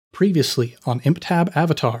Previously on ImpTab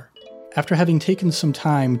Avatar. After having taken some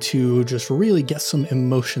time to just really get some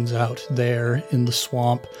emotions out there in the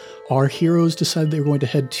swamp, our heroes decided they were going to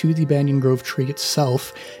head to the Banyan Grove tree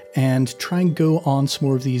itself and try and go on some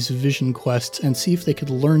more of these vision quests and see if they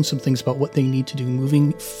could learn some things about what they need to do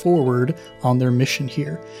moving forward on their mission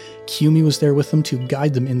here. Kiyomi was there with them to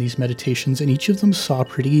guide them in these meditations, and each of them saw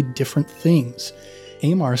pretty different things.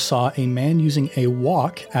 Amar saw a man using a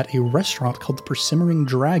wok at a restaurant called the Persimmering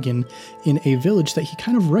Dragon in a village that he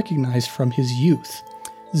kind of recognized from his youth.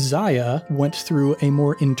 Zaya went through a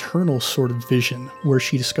more internal sort of vision, where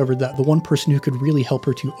she discovered that the one person who could really help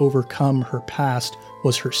her to overcome her past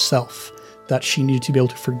was herself, that she needed to be able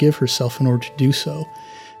to forgive herself in order to do so.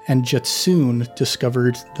 And Jetsun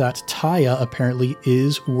discovered that Taya apparently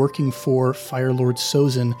is working for Fire Lord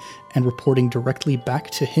Sozin and reporting directly back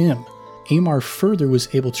to him. Amar further was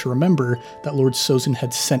able to remember that Lord Sozin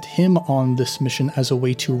had sent him on this mission as a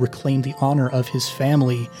way to reclaim the honor of his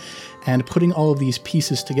family, and putting all of these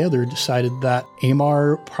pieces together decided that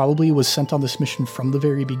Amar probably was sent on this mission from the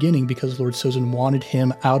very beginning because Lord Sozin wanted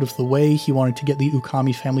him out of the way. He wanted to get the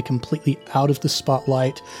Ukami family completely out of the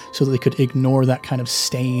spotlight so that they could ignore that kind of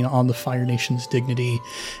stain on the Fire Nation's dignity,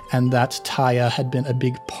 and that Taya had been a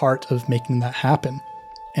big part of making that happen.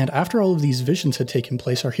 And after all of these visions had taken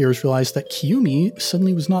place, our heroes realized that Kiyomi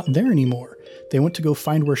suddenly was not there anymore. They went to go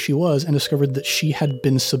find where she was and discovered that she had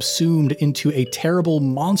been subsumed into a terrible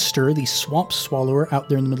monster, the swamp swallower out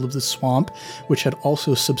there in the middle of the swamp, which had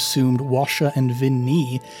also subsumed Washa and Vin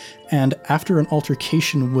Ni. And after an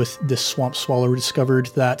altercation with this swamp swallower, discovered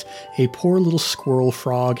that a poor little squirrel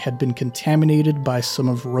frog had been contaminated by some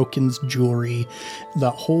of Rokin's jewelry.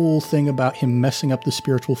 The whole thing about him messing up the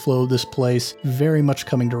spiritual flow of this place, very much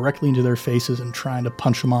coming directly into their faces and trying to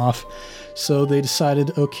punch them off. So they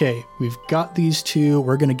decided, okay, we've got these two,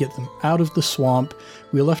 we're going to get them out of the swamp.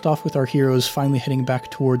 We left off with our heroes finally heading back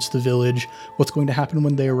towards the village. What's going to happen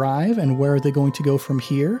when they arrive, and where are they going to go from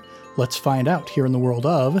here? Let's find out here in the world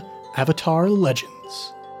of Avatar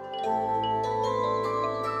Legends.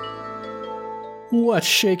 What's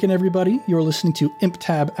shaking, everybody? You're listening to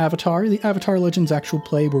ImpTab Avatar, the Avatar Legends actual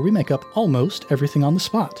play where we make up almost everything on the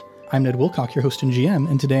spot. I'm Ned Wilcock, your host and GM,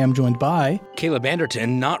 and today I'm joined by... Caleb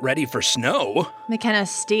Anderton, not ready for snow. McKenna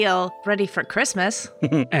Steele, ready for Christmas.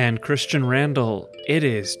 And Christian Randall, it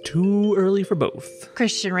is too early for both.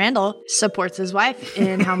 Christian Randall supports his wife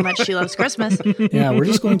in how much she loves Christmas. Yeah, we're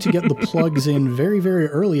just going to get the plugs in very, very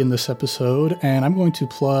early in this episode, and I'm going to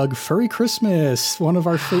plug Furry Christmas, one of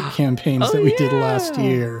our fate campaigns that we did last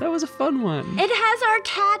year. That was a fun one. It has our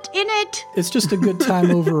cat in it. It's just a good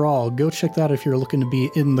time overall. Go check that out if you're looking to be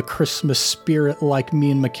in the Christmas spirit like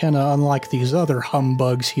me and McKenna, unlike these other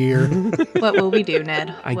humbugs here. What will we do,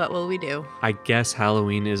 Ned? What will we do? I guess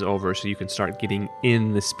Halloween is over, so you can start getting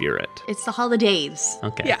in the spirit. It's the holidays.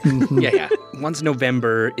 Okay. Yeah, yeah. Once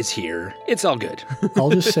November is here, it's all good. I'll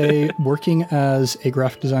just say, working as a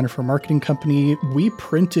graphic designer for a marketing company, we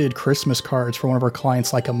printed Christmas cards for one of our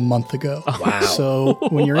clients like a month ago. Wow. So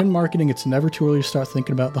when you're in marketing, it's never too early to start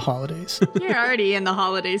thinking about the holidays. You're already in the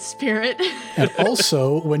holiday spirit. And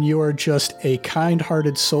also, when you are just a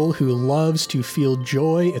kind-hearted soul who loves to feel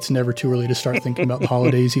joy, it's never too early to start thinking about the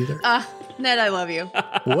holidays either. Ned, I love you.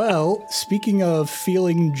 Well, speaking of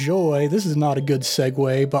feeling joy, this is not a good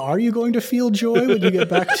segue, but are you going to feel joy when you get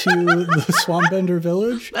back to the Swampbender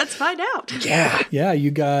village? Let's find out. Yeah. Yeah, you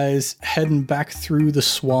guys heading back through the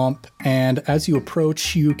swamp, and as you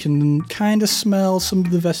approach, you can kind of smell some of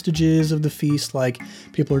the vestiges of the feast, like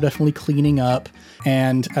people are definitely cleaning up.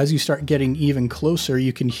 And as you start getting even closer,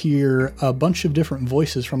 you can hear a bunch of different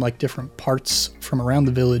voices from like different parts from around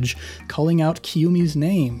the village calling out Kiyomi's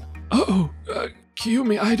name.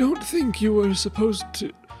 Kiyomi, I don't think you were supposed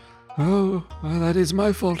to... Oh, well, that is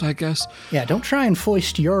my fault, I guess. Yeah, don't try and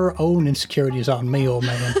foist your own insecurities on me, old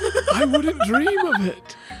man. I wouldn't dream of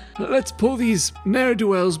it. Let's pull these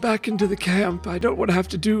ne'er-do-wells back into the camp. I don't want to have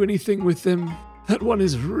to do anything with them. That one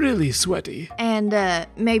is really sweaty. And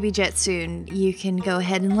maybe Jetsun, you can go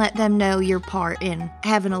ahead and let them know your part in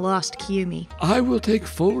having a lost Kiyomi. I will take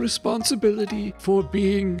full responsibility for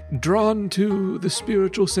being drawn to the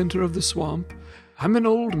spiritual center of the swamp. I'm an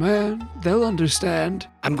old man. They'll understand.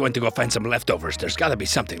 I'm going to go find some leftovers. There's got to be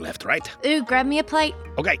something left, right? Ooh, grab me a plate.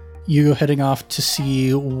 Okay. You go heading off to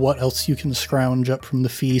see what else you can scrounge up from the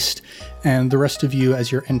feast, and the rest of you,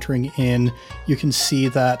 as you're entering in, you can see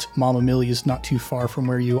that Mama Millie is not too far from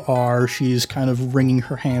where you are. She's kind of wringing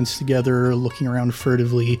her hands together, looking around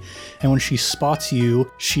furtively, and when she spots you,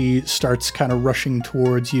 she starts kind of rushing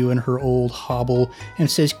towards you in her old hobble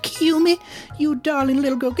and says, "Kiyomi, Kiyomi, you darling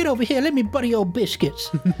little girl, get over here. Let me butter your biscuits.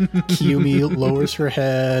 Kiyomi lowers her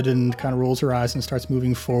head and kind of rolls her eyes and starts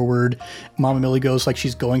moving forward. Mama Millie goes like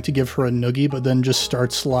she's going to give her a noogie, but then just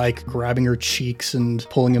starts like grabbing her cheeks and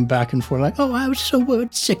pulling him back and forth like, oh, I was so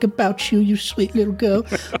worried sick about you, you sweet little girl.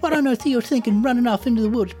 What on earth are you thinking running off into the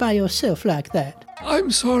woods by yourself like that?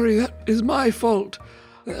 I'm sorry, that is my fault.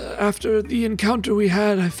 After the encounter we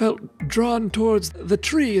had, I felt drawn towards the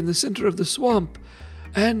tree in the center of the swamp.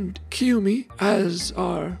 And Kiyomi, as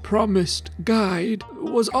our promised guide,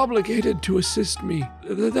 was obligated to assist me.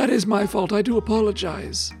 That is my fault. I do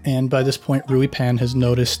apologize. And by this point, Ruipan has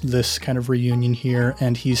noticed this kind of reunion here,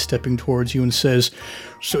 and he's stepping towards you and says,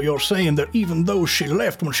 so you're saying that even though she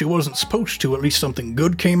left when she wasn't supposed to, at least something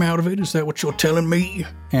good came out of it? Is that what you're telling me?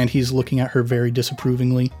 And he's looking at her very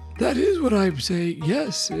disapprovingly. That is what I'm saying,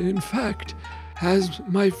 yes. In fact, as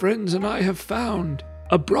my friends and I have found,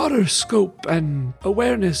 a broader scope and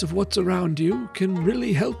awareness of what's around you can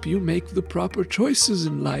really help you make the proper choices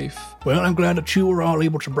in life. Well, I'm glad that you were all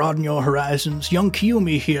able to broaden your horizons. Young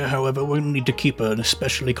Kiyomi here, however, we'll need to keep an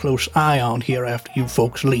especially close eye on here after you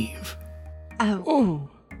folks leave. Oh.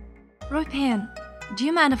 Ruipan, do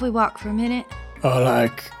you mind if we walk for a minute?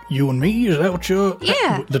 Like you and me? Is that what you're...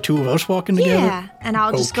 Yeah. The two of us walking together? Yeah, and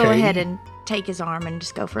I'll just go Okay. ahead and take his arm and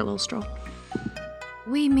just go for a little stroll.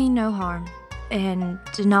 We mean no harm, and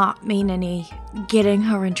do not mean any getting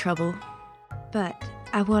her in trouble. But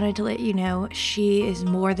I wanted to let you know she is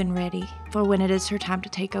more than ready for when it is her time to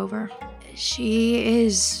take over. She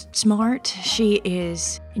is smart, she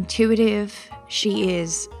is intuitive, she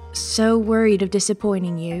is so worried of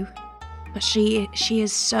disappointing you, but she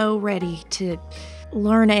is so ready to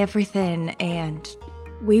learn everything, and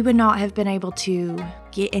we would not have been able to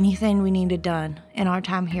get anything we needed done in our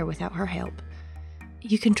time here without her help.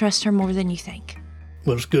 You can trust her more than you think.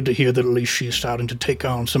 Well, it's good to hear that at least she's starting to take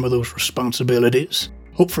on some of those responsibilities.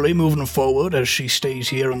 Hopefully, moving forward, as she stays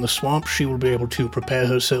here in the swamp, she will be able to prepare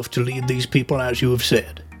herself to lead these people as you have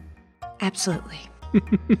said. Absolutely.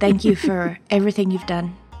 Thank you for everything you've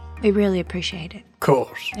done. We really appreciate it. Of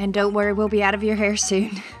course. And don't worry, we'll be out of your hair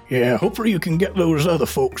soon. Yeah, hopefully you can get those other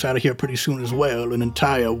folks out of here pretty soon as well. An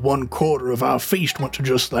entire 1/4 of our feast went to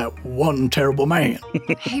just that one terrible man.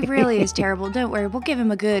 He really is terrible. Don't worry, we'll give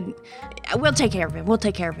him a good... We'll take care of him. We'll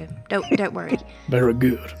take care of him. Don't worry. Very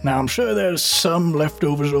good. Now, I'm sure there's some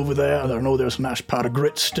leftovers over there. I know there's a nice pot of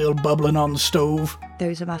grits still bubbling on the stove.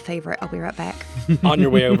 Those are my favorite. I'll be right back. On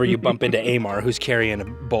your way over, you bump into Amar, who's carrying a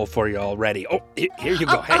bowl for you already. Oh, here you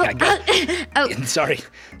go. Hey, I got... Sorry,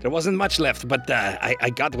 there wasn't much left, but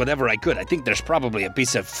I got whatever I could. I think there's probably a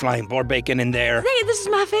piece of flying boar bacon in there. Hey, this is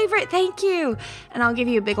my favorite. Thank you. And I'll give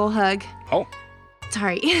you a big ol' hug. Oh,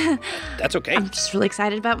 Sorry. that's okay. I'm just really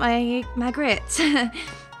excited about my grits.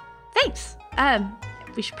 Thanks.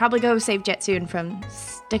 We should probably go save Jetsoon from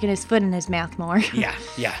sticking his foot in his mouth more.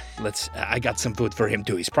 Yeah. Let's. I got some food for him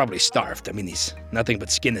too. He's probably starved. I mean, he's nothing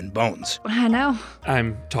but skin and bones. I know.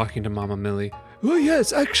 I'm talking to Mama Millie. Well,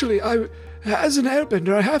 yes, actually, as an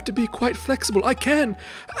airbender, I have to be quite flexible. I can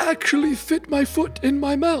actually fit my foot in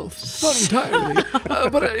my mouth. Not entirely,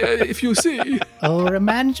 but if you see. Oh,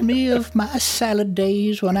 reminds me of my salad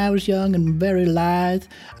days when I was young and very lithe.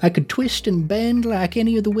 I could twist and bend like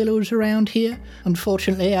any of the willows around here.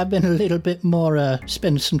 Unfortunately, I've been a little bit more,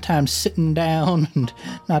 spending some time sitting down and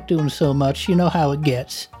not doing so much. You know how it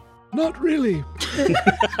gets. Not really.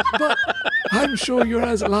 But I'm sure you're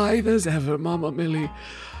as lithe as ever, Mama Millie.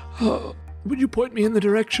 Would you point me in the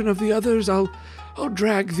direction of the others? I'll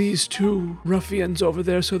drag these two ruffians over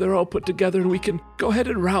there so they're all put together and we can go ahead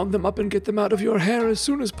and round them up and get them out of your hair as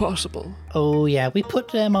soon as possible. Oh, yeah, we put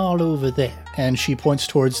them all over there. And she points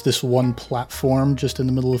towards this one platform just in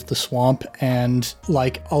the middle of the swamp. And,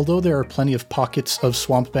 although there are plenty of pockets of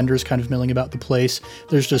swamp benders kind of milling about the place,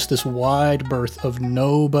 there's just this wide berth of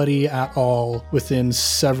nobody at all within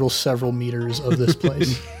several meters of this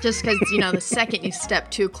place. Just because, the second you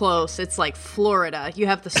step too close, it's like Florida. You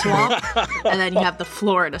have the swamp, and then you have the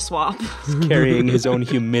Florida swamp. Carrying his own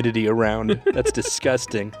humidity around. That's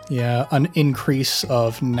disgusting. Yeah, an increase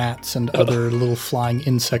of gnats and other little flying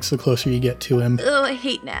insects the closer you get to him. Oh, I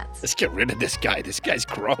hate gnats. Let's get rid of this guy. This guy's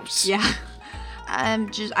gross. Yeah. I'm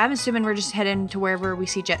assuming we're just heading to wherever we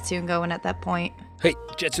see Jetsoon going at that point. Hey,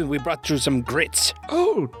 Jetson, we brought you some grits.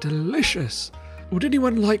 Oh, delicious. Would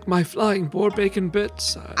anyone like my flying boar bacon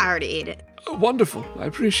bits? I already ate it. Wonderful. I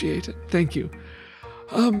appreciate it. Thank you.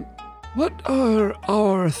 What are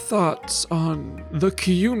our thoughts on the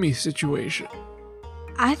Kiyomi situation?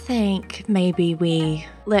 I think maybe we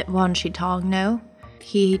let Wan Shitong know.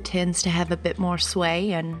 He tends to have a bit more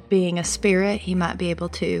sway, and being a spirit, he might be able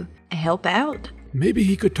to help out. Maybe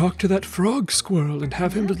he could talk to that frog squirrel and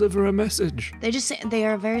have him deliver a message. They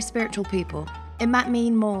are very spiritual people. It might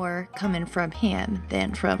mean more coming from him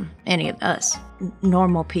than from any of us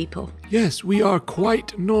normal people. Yes, we are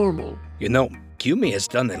quite normal. You know, Kumi has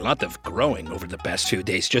done a lot of growing over the past few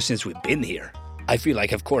days just since we've been here. I feel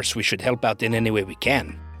like, of course, we should help out in any way we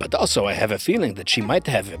can. But also, I have a feeling that she might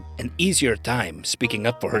have an easier time speaking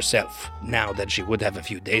up for herself now than she would have a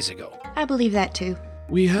few days ago. I believe that too.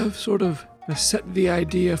 We have sort of set the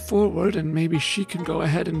idea forward, and maybe she can go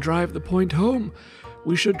ahead and drive the point home.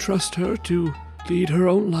 We should trust her to lead her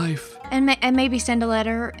own life. And maybe send a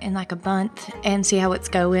letter in like a month and see how it's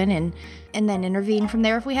going, and then intervene from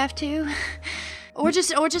there if we have to. Or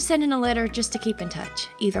just send in a letter just to keep in touch.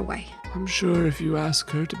 Either way. I'm sure if you ask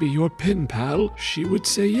her to be your pen pal, she would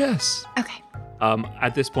say yes. Okay.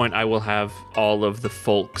 At this point, I will have all of the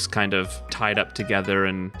folks kind of tied up together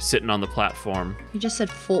and sitting on the platform. You just said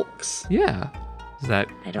folks. Yeah. Is that...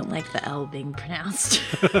 I don't like the L being pronounced.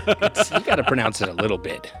 You gotta pronounce it a little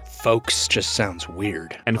bit. Folks just sounds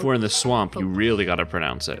weird. And if we're in the swamp, you really got to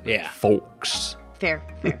pronounce it. Yeah. Folks. Fair.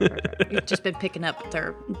 You've just been picking up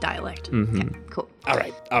their dialect. Mm-hmm. Okay, cool. All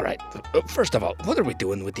right. First of all, what are we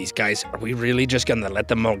doing with these guys? Are we really just gonna let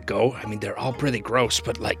them all go? I mean, they're all pretty gross,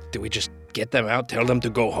 but do we just get them out, tell them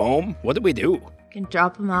to go home? What do we do? You can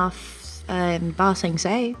drop them off in Ba Sing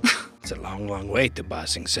Se. It's a long, long way to Ba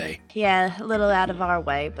Sing Se. Yeah, a little out of our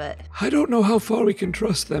way, but... I don't know how far we can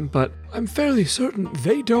trust them, but I'm fairly certain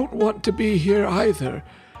they don't want to be here either.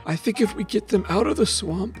 I think if we get them out of the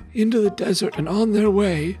swamp, into the desert, and on their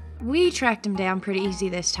way... We tracked them down pretty easy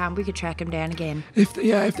this time. We could track them down again. If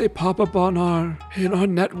they pop up in our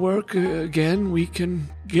network again, we can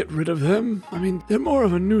get rid of them. I mean, they're more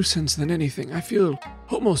of a nuisance than anything. I feel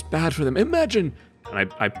almost bad for them. Imagine...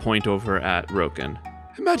 And I point over at Roken.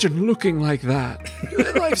 Imagine looking like that.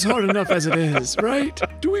 Life's hard enough as it is, right?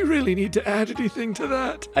 Do we really need to add anything to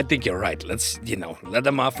that? I think you're right. Let's, let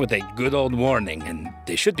them off with a good old warning, and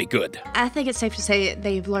they should be good. I think it's safe to say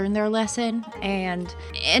they've learned their lesson, and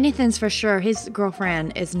anything's for sure. His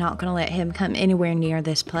girlfriend is not going to let him come anywhere near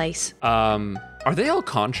this place. Are they all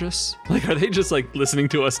conscious? Like, are they just, listening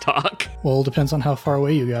to us talk? Well, it depends on how far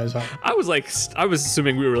away you guys are. I was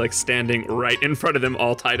assuming we were, standing right in front of them,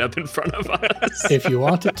 all tied up in front of us. If you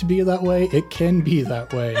want it to be that way, it can be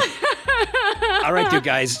that way. All right, you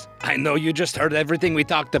guys. I know you just heard everything we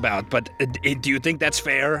talked about, but do you think that's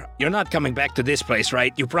fair? You're not coming back to this place,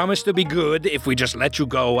 right? You promised to be good if we just let you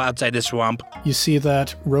go outside the swamp. You see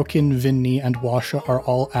that Roken, Vinny, and Washa are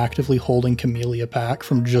all actively holding Camellia back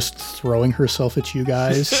from just throwing herself at you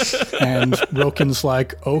guys. And Roken's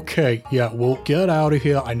like, okay, yeah, we'll get out of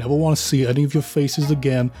here. I never want to see any of your faces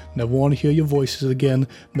again. Never want to hear your voices again.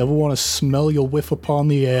 Never want to smell your whiff upon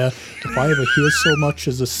the air. If I ever hear so much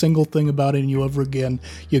as a single thing about it you ever again,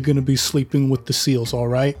 you're going to be sleeping with the seals, all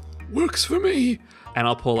right? Works for me. And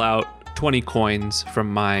I'll pull out 20 coins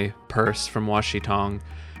from my purse from Washitong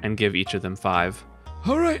and give each of them 5.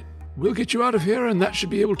 All right, we'll get you out of here, and that should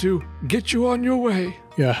be able to get you on your way.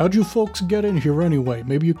 Yeah, how'd you folks get in here anyway?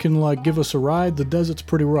 Maybe you can, give us a ride? The desert's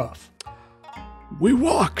pretty rough. We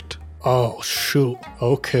walked. Oh, shoot.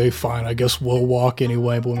 Okay, fine. I guess we'll walk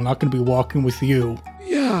anyway, but we're not going to be walking with you.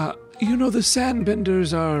 Yeah, the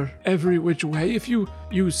sandbenders are every which way. If you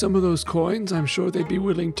use some of those coins, I'm sure they'd be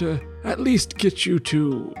willing to at least get you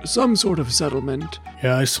to some sort of settlement.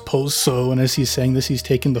 Yeah, I suppose so. And as he's saying this, he's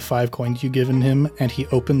taking the 5 coins you've given him, and he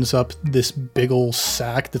opens up this big old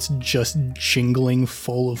sack that's just jingling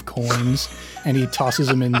full of coins, and he tosses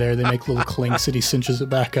them in there. They make little clinks, and he cinches it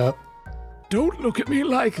back up. Don't look at me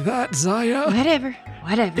like that, Zaya. Whatever.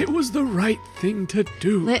 It was the right thing to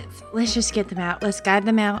do. Let's just get them out. Let's guide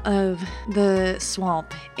them out of the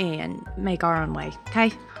swamp and make our own way,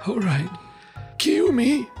 okay? All right. Cue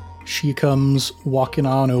me. She comes walking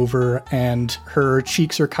on over, and her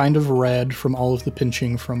cheeks are kind of red from all of the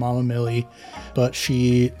pinching from Mama Millie, but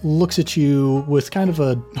she looks at you with kind of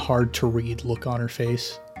a hard-to-read look on her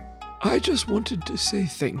face. I just wanted to say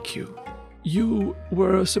thank you. You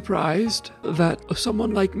were surprised that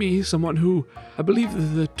someone like me, someone who, I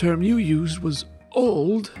believe the term you used was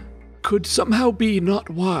old, could somehow be not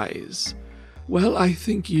wise. Well, I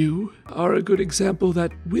think you are a good example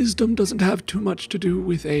that wisdom doesn't have too much to do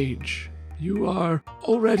with age. You are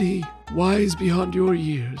already wise beyond your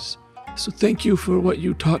years. So thank you for what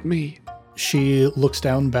you taught me. She looks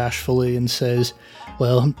down bashfully and says,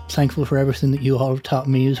 well, I'm thankful for everything that you all have taught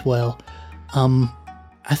me as well.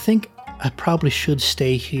 I think I probably should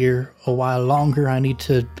stay here a while longer. I need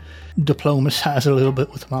to diplomatize a little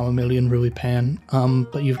bit with Mama Millie and Ruby Pan.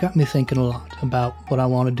 But you've got me thinking a lot about what I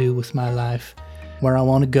want to do with my life, where I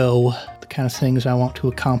want to go, the kind of things I want to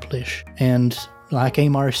accomplish. And like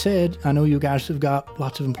Amar said, I know you guys have got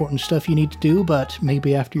lots of important stuff you need to do, but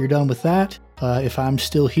maybe after you're done with that, if I'm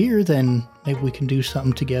still here, then maybe we can do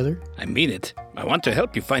something together. I mean it. I want to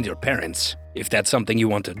help you find your parents, if that's something you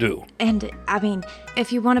want to do. And, I mean,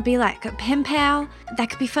 if you want to be like a pen pal, that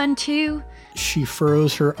could be fun too. She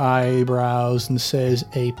furrows her eyebrows and says,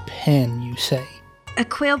 a pen, you say? A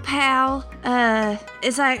quill pal,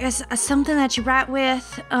 is like something that you write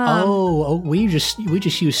with. We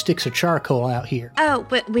just use sticks of charcoal out here. Oh,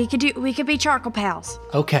 but we could be charcoal pals.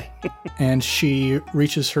 Okay. And she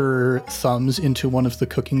reaches her thumbs into one of the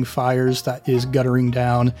cooking fires that is guttering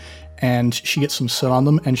down, and she gets some soot on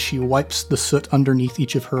them, and she wipes the soot underneath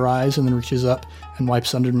each of her eyes, and then reaches up and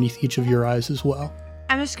wipes underneath each of your eyes as well.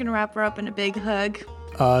 I'm just gonna wrap her up in a big hug.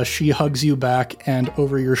 She hugs you back, and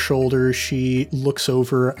over your shoulder, she looks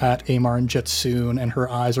over at Amar and Jetsoon, and her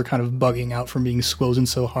eyes are kind of bugging out from being squozen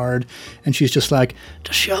so hard. And she's just like,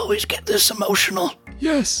 does she always get this emotional?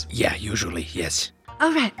 Yes. Yeah, usually, yes.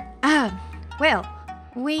 All right. Well,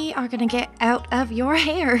 we are gonna get out of your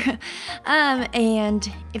hair.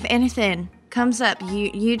 And if anything comes up,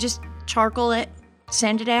 you just charcoal it,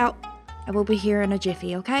 send it out. I will be here in a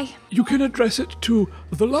jiffy, okay? You can address it to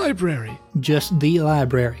the library. Just the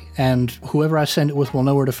library, and whoever I send it with will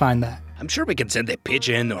know where to find that. I'm sure we can send a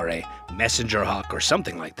pigeon or a messenger hawk or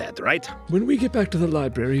something like that, right? When we get back to the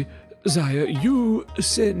library, Zaya, you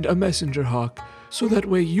send a messenger hawk, so that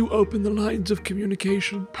way you open the lines of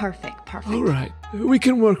communication. Perfect. All right, we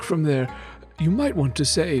can work from there. You might want to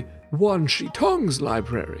say Wan Shi Tong's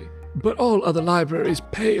library, but all other libraries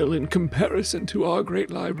pale in comparison to our great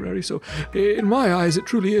library, so in my eyes it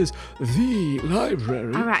truly is the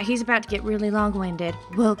library. All right, he's about to get really long-winded.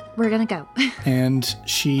 Well, we're gonna go. And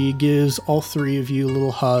she gives all three of you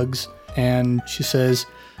little hugs, and she says,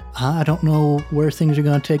 I don't know where things are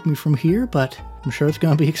going to take me from here, but I'm sure it's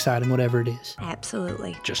going to be exciting, whatever it is.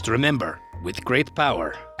 Absolutely. Just remember, with great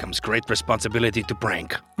power comes great responsibility to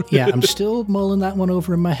prank. Yeah, I'm still mulling that one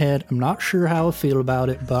over in my head. I'm not sure how I feel about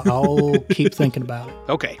it, but I'll keep thinking about it.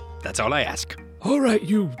 Okay, that's all I ask. All right,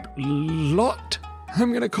 you lot. I'm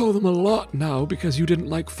going to call them a lot now because you didn't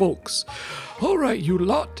like folks. All right, you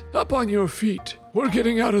lot, up on your feet. We're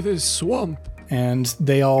getting out of this swamp. And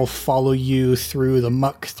they all follow you through the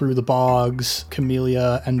muck, through the bogs.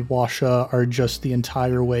 Camellia and Washa are just the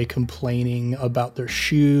entire way complaining about their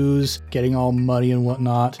shoes, getting all muddy and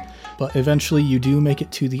whatnot. But eventually you do make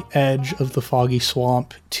it to the edge of the foggy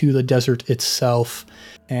swamp, to the desert itself.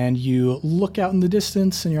 And you look out in the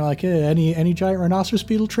distance and you're like, hey, any giant rhinoceros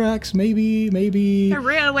beetle tracks? Maybe. It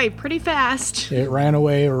ran away pretty fast. It ran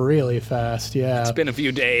away really fast, yeah. It's been a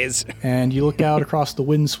few days. And you look out across the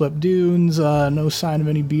windswept dunes, no sign of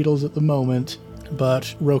any beetles at the moment.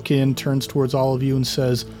 But Rokin turns towards all of you and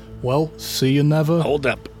says, well, see you never. Hold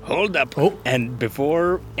up. Oh. And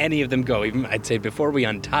before any of them go, even I'd say before we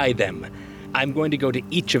untie them, I'm going to go to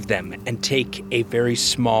each of them and take a very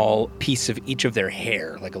small piece of each of their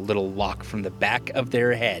hair, like a little lock from the back of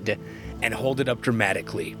their head, and hold it up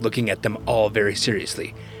dramatically, looking at them all very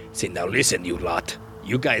seriously. Say, now listen, you lot.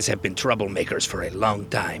 You guys have been troublemakers for a long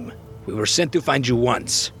time. We were sent to find you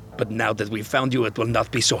once, but now that we've found you, it will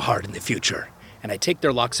not be so hard in the future. And I take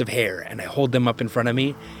their locks of hair and I hold them up in front of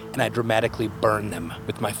me and I dramatically burn them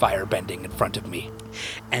with my fire bending in front of me.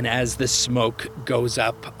 And as the smoke goes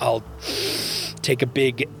up, I'll take a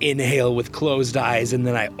big inhale with closed eyes and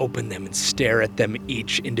then I open them and stare at them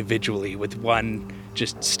each individually with one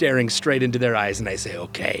just staring straight into their eyes and I say,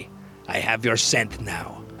 okay, I have your scent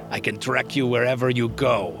now. I can track you wherever you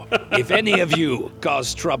go. If any of you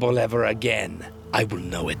cause trouble ever again, I will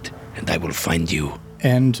know it and I will find you.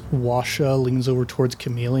 And Washa leans over towards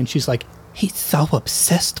Camellia and she's like, he's so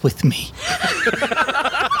obsessed with me.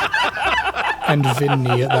 And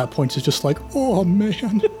Vinny at that point is just like, oh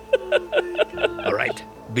man. All right,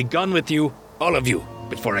 be gone with you, all of you,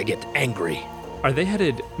 before I get angry. Are they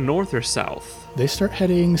headed north or south? They start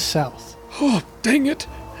heading south. Oh, dang it.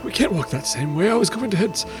 We can't walk that same way. I was going to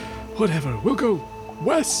head... Whatever, we'll go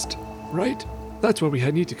west, right? That's where we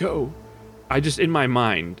need to go. I just, in my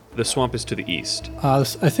mind, the swamp is to the east. I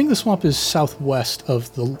think the swamp is southwest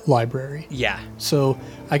of the library. Yeah. So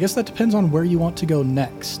I guess that depends on where you want to go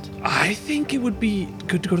next. I think it would be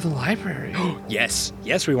good to go to the library. Yes,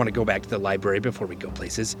 we want to go back to the library before we go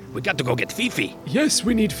places. We got to go get Fifi. Yes,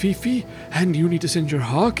 we need Fifi, and you need to send your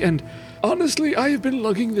hawk, and honestly, I have been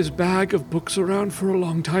lugging this bag of books around for a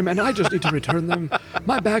long time, and I just need to return them.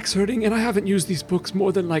 My back's hurting, and I haven't used these books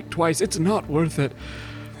more than like twice. It's not worth it.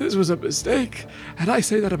 This was a mistake, and I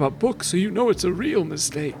say that about books, so you know it's a real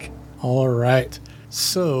mistake. All right.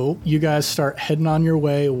 So you guys start heading on your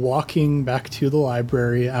way, walking back to the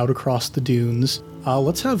library out across the dunes.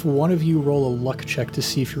 Let's have one of you roll a luck check to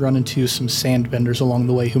see if you run into some sandbenders along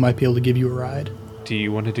the way who might be able to give you a ride. Do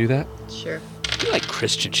you want to do that? Sure. I feel like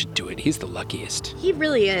Christian should do it. He's the luckiest. He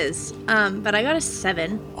really is. But I got a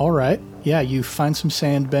 7. All right. Yeah, you find some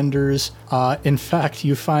sandbenders. In fact,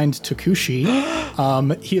 you find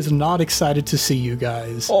Takushi. He is not excited to see you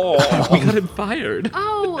guys. Oh, we got him fired.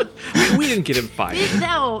 Oh, We didn't get him fired.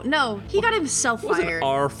 no. He got himself It wasn't fired.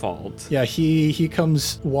 our fault. Yeah, he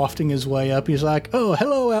comes wafting his way up. He's like, "Oh,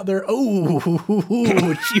 hello out there. Oh,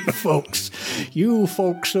 it's you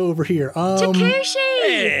folks over here. Takushi!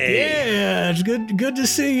 Yeah, it's good to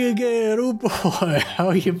see you again. Oh boy,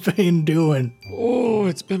 how you been doing?" Oh,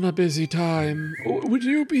 it's been a busy time. Would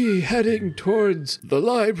you be heading towards the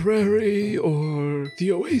library or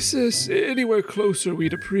the oasis? Anywhere closer,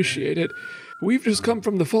 we'd appreciate it. We've just come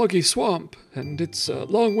from the foggy swamp, and it's a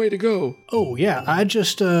long way to go. Oh yeah, I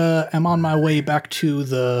just am on my way back to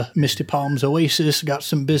the Misty Palms Oasis. Got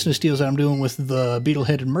some business deals that I'm doing with the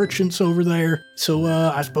beetle-headed merchants over there. So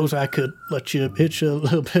I suppose I could let you hitch a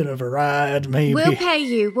little bit of a ride, maybe. We'll pay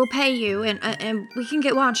you, and we can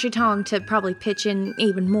get Wan Shi Tong to probably pitch in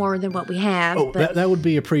even more than what we have. Oh, but that would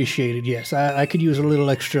be appreciated, yes. I could use a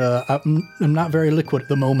little extra. I'm not very liquid at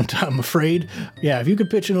the moment, I'm afraid. Yeah, if you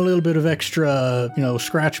could pitch in a little bit of extra,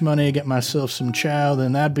 scratch money, get myself some chow,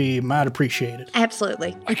 then that'd be might appreciated.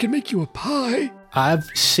 absolutely. I can make you a pie. I've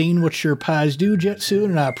seen what your pies do, Jetsoon,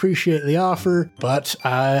 and I appreciate the offer, but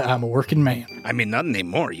I'm a working man. I mean, not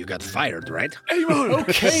anymore. You got fired, right? Amon!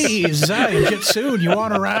 Okay, Zai and Jetsoon, you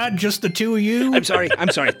want to ride? Just the two of you? I'm sorry. I'm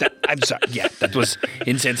sorry. Yeah, that was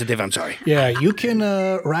insensitive. I'm sorry. Yeah, you can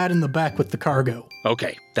ride in the back with the cargo.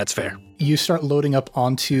 Okay, that's fair. You start loading up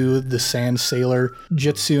onto the Sand Sailor.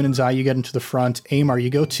 Jitsun and Zai, you get into the front. Amar,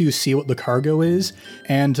 you go to see what the cargo is,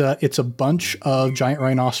 and it's a bunch of giant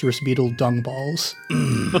rhinoceros beetle dung balls.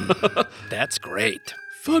 That's great.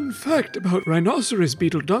 Fun fact about rhinoceros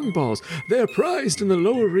beetle dung balls. They're prized in the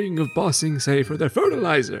lower ring of Bossing Say for their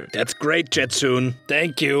fertilizer. That's great, Jetsoon.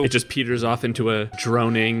 Thank you. It just peters off into a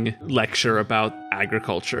droning lecture about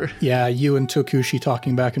agriculture. Yeah, you and Tokushi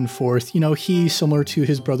talking back and forth. He, similar to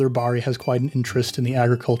his brother Bari, has quite an interest in the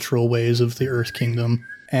agricultural ways of the Earth Kingdom.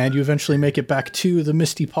 And you eventually make it back to the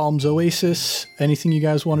Misty Palms Oasis. Anything you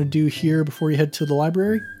guys want to do here before you head to the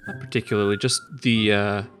library? Not particularly, just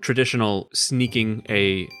the traditional sneaking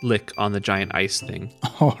a lick on the giant ice thing.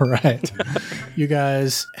 All right. You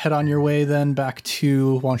guys head on your way then back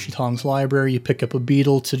to Wan Shi Tong's library. You pick up a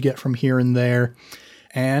beetle to get from here and there.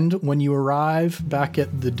 And when you arrive back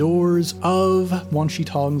at the doors of Wan Shi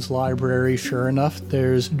Tong's library, sure enough,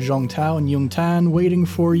 there's Zhong Tao and Yung Tan waiting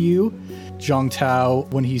for you. Zhong Tao,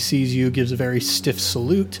 when he sees you, gives a very stiff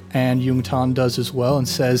salute, and Yung Tan does as well and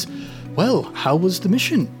says, "Well, how was the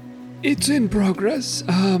mission?" It's in progress.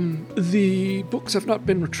 The books have not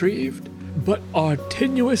been retrieved, but our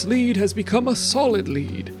tenuous lead has become a solid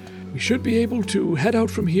lead. We should be able to head out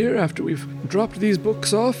from here after we've dropped these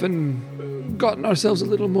books off and gotten ourselves a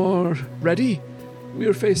little more ready. We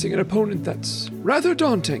are facing an opponent that's rather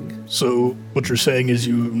daunting. So, what you're saying is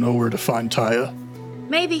you know where to find Taya?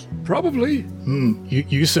 Maybe. Probably.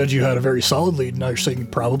 You said you had a very solid lead, now you're saying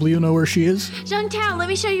probably you know where she is? Zhong Tao, let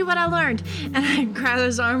me show you what I learned. And I grab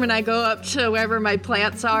his arm and I go up to wherever my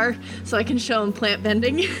plants are so I can show him plant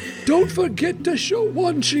bending. Don't forget to show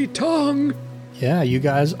Wan Shi Tong. Yeah, you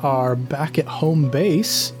guys are back at home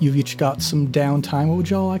base. You've each got some downtime. What would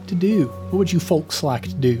y'all like to do? What would you folks like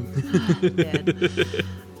to do?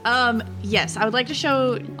 Yes, I would like to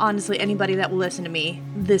show, honestly, anybody that will listen to me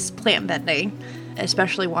this plant bending,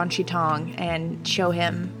 especially Wan Shi Tong, and show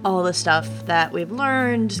him all the stuff that we've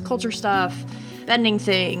learned, culture stuff, bending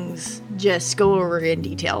things, just go over in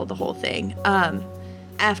detail the whole thing.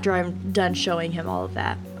 After I'm done showing him all of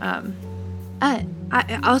that.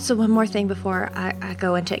 I also, one more thing before I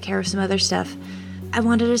go and take care of some other stuff. I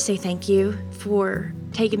wanted to say thank you for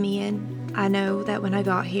taking me in. I know that when I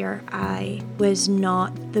got here, I was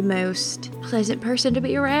not the most pleasant person to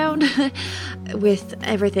be around with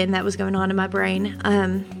everything that was going on in my brain.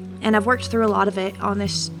 And I've worked through a lot of it on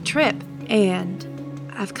this trip,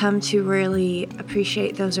 and I've come to really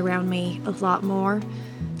appreciate those around me a lot more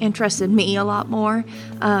and trusted me a lot more.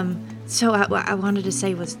 So I wanted to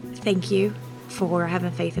say was thank you for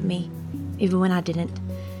having faith in me, even when I didn't.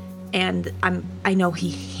 And I know he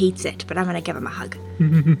hates it, but I'm going to give him a hug.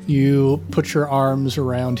 You put your arms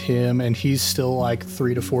around him, and he's still like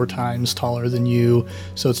 3 to 4 times taller than you,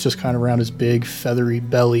 so it's just kind of around his big, feathery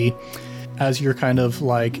belly. As you're kind of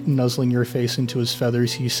like nuzzling your face into his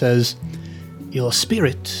feathers, he says, "Your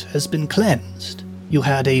spirit has been cleansed. You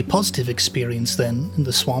had a positive experience then in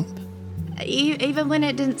the swamp? Even when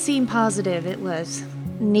it didn't seem positive, it was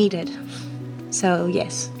needed. So,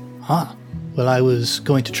 yes. Ah, well, I was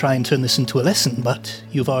going to try and turn this into a lesson, but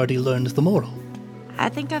you've already learned the moral. I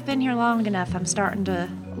think I've been here long enough. I'm starting to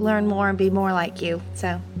learn more and be more like you,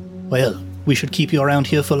 so. Well, we should keep you around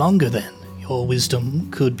here for longer then. Your wisdom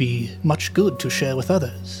could be much good to share with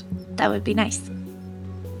others. That would be nice.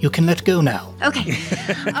 You can let go now. Okay.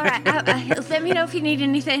 All right. Let me know if you need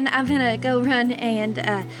anything. I'm going to go run and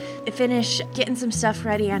finish getting some stuff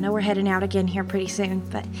ready. I know we're heading out again here pretty soon,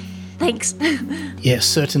 but thanks. Yes,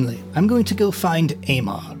 certainly. I'm going to go find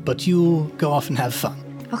Amar, but you go off and have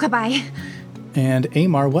fun. Okay, bye. And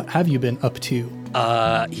Amar, what have you been up to?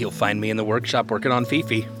 He'll find me in the workshop working on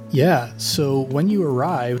Fifi. Yeah, so when you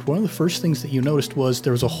arrived, one of the first things that you noticed was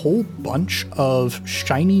there was a whole bunch of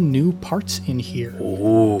shiny new parts in here.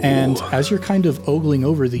 Ooh. And as you're kind of ogling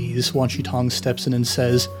over these, Wan Shi Tong steps in and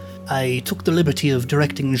says, I took the liberty of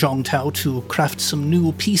directing Zhong Tao to craft some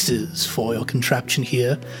new pieces for your contraption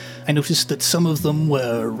here. I noticed that some of them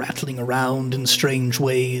were rattling around in strange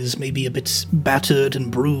ways, maybe a bit battered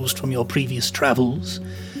and bruised from your previous travels.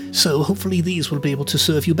 So hopefully these will be able to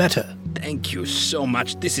serve you better. Thank you so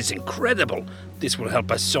much. This is incredible. This will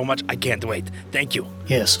help us so much. I can't wait. Thank you.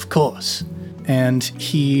 Yes, of course. And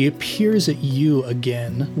he peers at you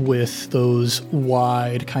again with those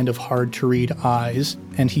wide, kind of hard-to-read eyes,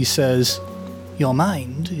 and he says, Your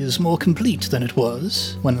mind is more complete than it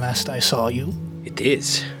was when last I saw you. It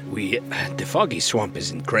is. The Foggy Swamp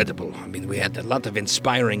is incredible. I mean, we had a lot of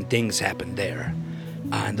inspiring things happen there.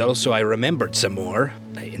 And also I remembered some more.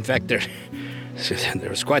 In fact, there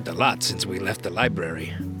was quite a lot since we left the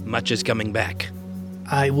library. Much is coming back.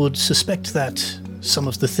 I would suspect that some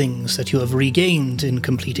of the things that you have regained in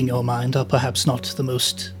completing your mind are perhaps not the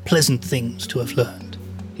most pleasant things to have learned.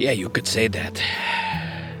 Yeah, you could say that.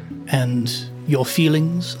 And your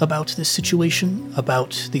feelings about this situation,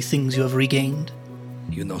 about the things you have regained?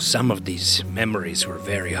 You know, some of these memories were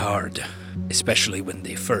very hard. Especially when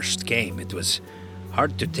they first came. It was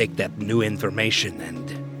hard to take that new information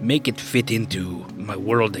and make it fit into my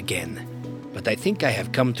world again. But I think I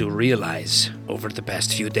have come to realize over the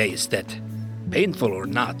past few days that, painful or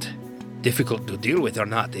not, difficult to deal with or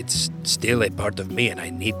not, it's still a part of me and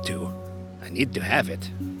I need to have it.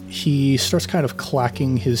 He starts kind of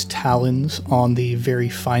clacking his talons on the very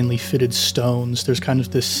finely fitted stones. There's kind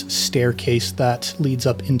of this staircase that leads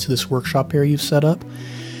up into this workshop area you've set up,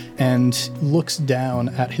 and looks down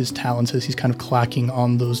at his talons as he's kind of clacking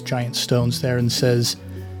on those giant stones there and says,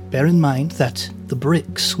 Bear in mind that the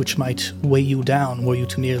bricks which might weigh you down were you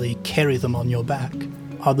to merely carry them on your back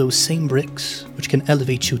are those same bricks which can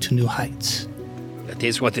elevate you to new heights. That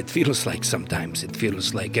is what it feels like sometimes. It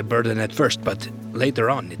feels like a burden at first, but later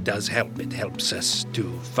on it does help. It helps us to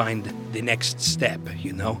find the next step,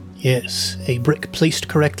 you know? Yes, a brick placed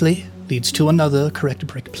correctly leads to another correct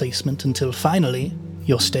brick placement until finally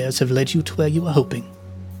your stairs have led you to where you were hoping.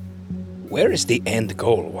 Where is the end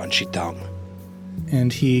goal, Wan Shi Tong?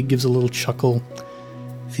 And he gives a little chuckle.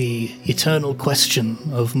 The eternal question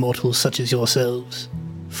of mortals such as yourselves.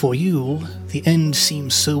 For you, the end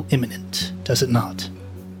seems so imminent, does it not?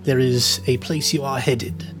 There is a place you are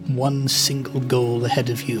headed, one single goal ahead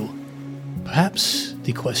of you. Perhaps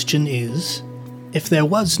the question is, if there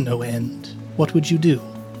was no end, what would you do?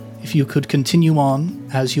 If you could continue on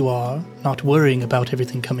as you are, not worrying about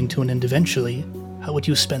everything coming to an end eventually, how would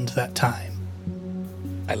you spend that time?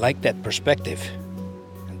 I like that perspective.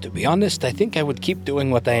 And to be honest, I think I would keep doing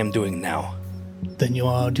what I am doing now. Then you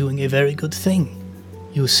are doing a very good thing.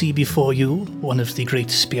 You see before you one of the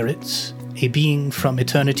great spirits, a being from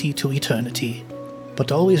eternity to eternity.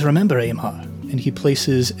 But always remember, Amar, and he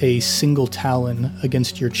places a single talon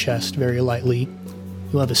against your chest very lightly.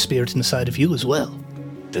 You have a spirit inside of you as well.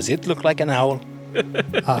 Does it look like an owl?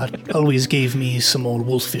 Always gave me some old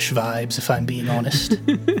wolfish vibes, if I'm being honest.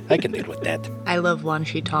 I can deal with that. I love Wan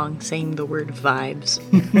Shi Tong saying the word vibes.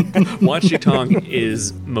 Wan Shi Tong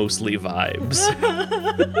is mostly vibes.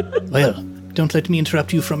 Well, don't let me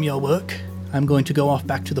interrupt you from your work. I'm going to go off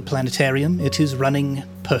back to the planetarium. It is running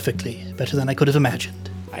perfectly, better than I could have imagined.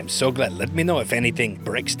 I'm so glad. Let me know if anything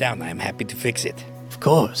breaks down. I'm happy to fix it. Of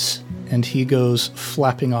course. And he goes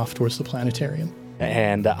flapping off towards the planetarium.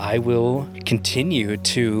 And I will continue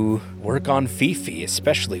to work on Fifi,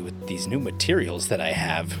 especially with these new materials that I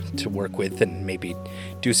have to work with and maybe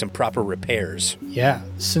do some proper repairs. Yeah,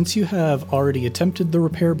 since you have already attempted the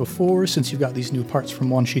repair before, since you've got these new parts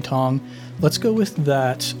from Wan Shi Tong, let's go with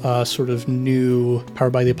that sort of new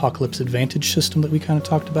Powered by the Apocalypse Advantage system that we kind of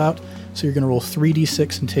talked about. So you're going to roll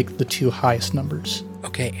 3d6 and take the two highest numbers.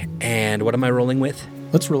 Okay, and what am I rolling with?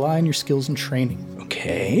 Let's rely on your skills and training.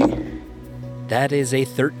 Okay. That is a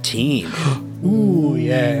 13. Ooh,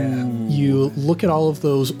 yeah. You look at all of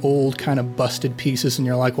those old kind of busted pieces and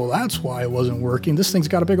you're like, well, that's why it wasn't working. This thing's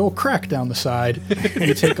got a big old crack down the side. And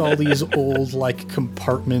you take all these old like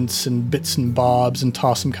compartments and bits and bobs and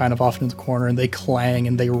toss them kind of off into the corner, and they clang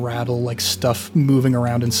and they rattle like stuff moving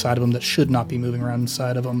around inside of them that should not be moving around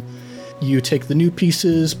inside of them. You take the new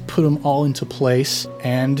pieces, put them all into place,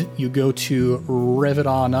 and you go to rev it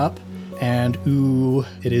on up. And ooh,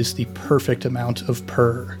 it is the perfect amount of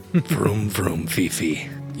purr. Vroom, vroom, Fifi.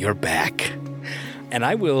 You're back. And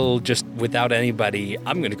I will just, without anybody,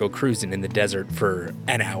 I'm going to go cruising in the desert for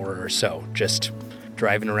an hour or so. Just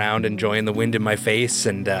driving around, enjoying the wind in my face,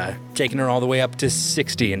 and taking her all the way up to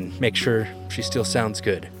 60 and make sure she still sounds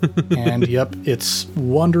good. And yep, it's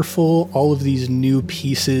wonderful. All of these new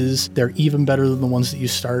pieces, they're even better than the ones that you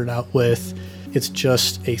started out with. It's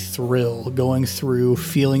just a thrill going through,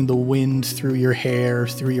 feeling the wind through your hair,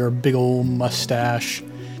 through your big old mustache.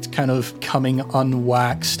 It's kind of coming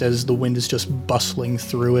unwaxed as the wind is just bustling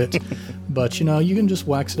through it. But, you know, you can just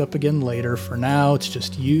wax it up again later. For now, it's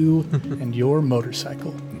just you and your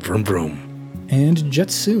motorcycle. Vroom, vroom. And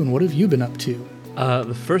Jetsoon, what have you been up to?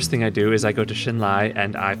 The first thing I do is I go to Shinlai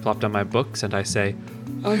and I plop down my books and I say,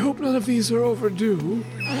 I hope none of these are overdue.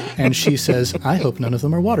 And she says, I hope none of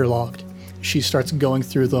them are waterlogged. She starts going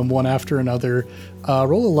through them one after another.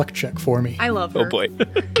 Roll a luck check for me. I love her. Oh boy.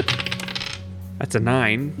 that's a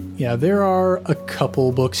 9. Yeah, there are a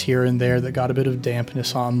couple books here and there that got a bit of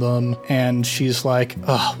dampness on them, and she's like,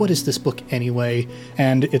 ugh, what is this book anyway?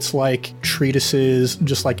 And it's like treatises,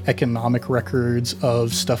 just like economic records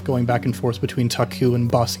of stuff going back and forth between Taku and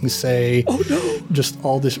Ba Sing Se. Oh no! Just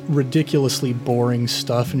all this ridiculously boring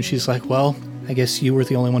stuff, and she's like, well, I guess you were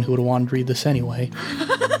the only one who would have wanted to read this anyway.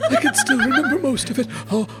 I can still remember most of it.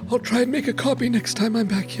 I'll try and make a copy next time I'm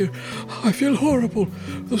back here. I feel horrible.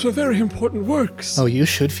 Those are very important works. Oh, you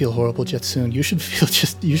should feel horrible, Jetsoon. You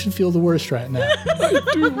should feel the worst right now. I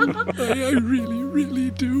do. I really,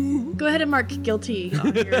 really do. Go ahead and mark guilty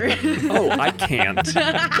on your... Oh, I can't.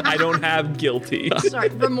 I don't have guilty. Sorry,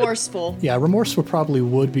 remorseful. Yeah, remorseful probably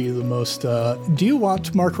would be the most. Do you want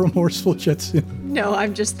to mark remorseful, Jetsoon? No,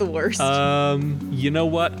 I'm just the worst. You know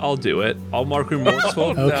what? I'll do it. I'll mark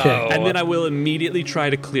remorseful. Okay. And then I will immediately try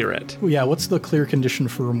to clear it. Yeah, what's the clear condition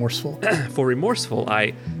for remorseful? For remorseful,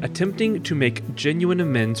 I attempting to make genuine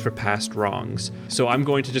amends for past wrongs. So I'm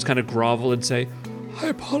going to just kind of grovel and say, I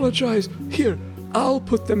apologize. Here, I'll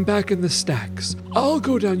put them back in the stacks. I'll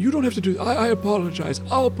go down. You don't have to do. I apologize.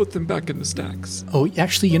 I'll put them back in the stacks. Oh,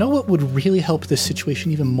 actually, you know what would really help this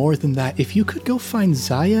situation even more than that? If you could go find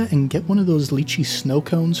Zaya and get one of those lychee snow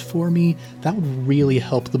cones for me, that would really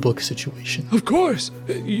help the book situation. Of course.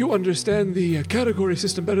 You understand the category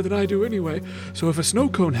system better than I do anyway. So if a snow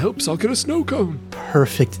cone helps, I'll get a snow cone.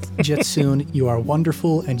 Perfect. Jetsoon, you are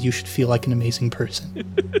wonderful, and you should feel like an amazing person.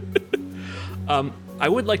 I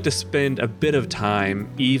would like to spend a bit of time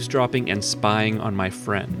eavesdropping and spying on my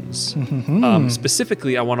friends.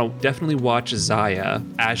 Specifically, I want to definitely watch Zaya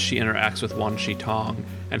as she interacts with Wan Shi Tong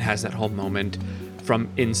and has that whole moment from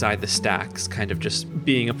inside the stacks, kind of just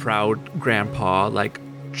being a proud grandpa, like,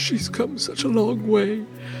 She's come such a long way.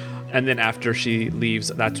 and then after she leaves,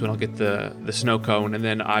 that's when I'll get the snow cone, and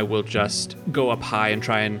then I will just go up high and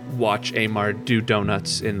try and watch Amar do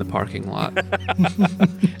donuts in the parking lot.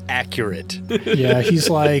 Accurate. Yeah, he's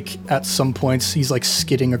like, at some points, he's like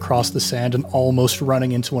skidding across the sand and almost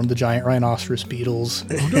running into one of the giant rhinoceros beetles.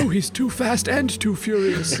 Oh no, he's too fast and too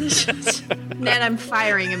furious. Ned, I'm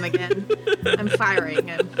firing him again. I'm firing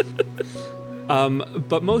him.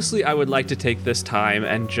 But mostly I would like to take this time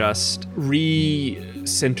and just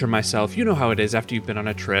re-center myself. You know how it is after you've been on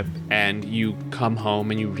a trip and you come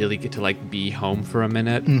home and you really get to like be home for a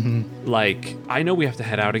minute. Mm-hmm. Like, I know we have to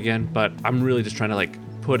head out again, but I'm really just trying to like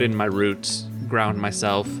put in my roots, ground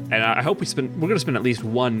myself. And I hope we're going to spend at least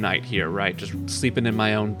one night here, right? Just sleeping in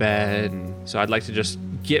my own bed. And so I'd like to just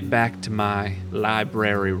get back to my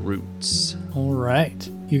library roots. All right.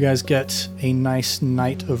 You guys get a nice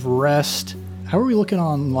night of rest. How are we looking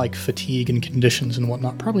on, like, fatigue and conditions and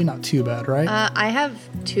whatnot? Probably not too bad, right? I have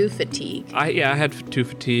 2 fatigue. I had 2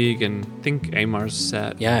 fatigue and I think Amar's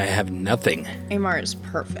set. Yeah, I have nothing. Amar is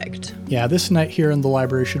perfect. Yeah, this night here in the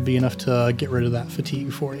library should be enough to get rid of that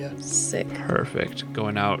fatigue for you. Sick. Perfect.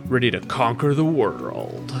 Going out ready to conquer the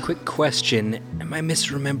world. Quick question. Am I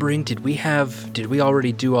misremembering? Did we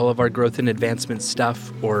already do all of our growth and advancement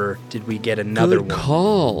stuff, or did we get another Good one?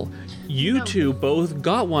 call. You two both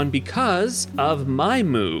got one because of my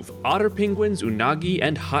move. Otter penguins, unagi,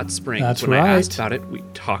 and hot springs. That's when right. I asked about it, we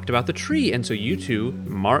talked about the tree, and so you two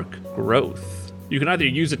mark growth. You can either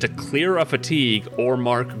use it to clear a fatigue or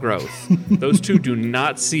mark growth. Those two do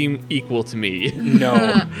not seem equal to me.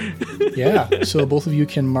 No. Yeah, so both of you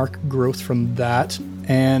can mark growth from that.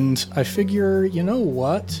 And I figure, you know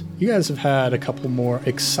what? You guys have had a couple more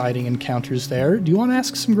exciting encounters there. Do you want to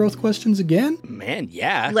ask some growth questions again? Man,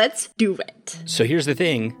 yeah. Let's do it. So here's the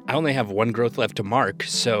thing. I only have one growth left to mark,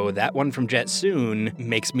 so that one from Jetsoon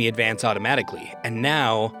makes me advance automatically. And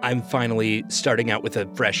now I'm finally starting out with a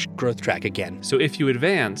fresh growth track again. So if you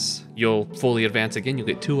advance, you'll fully advance again. You'll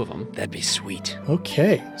get 2 of them. That'd be sweet.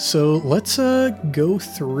 Okay, so let's go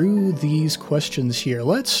through these questions here.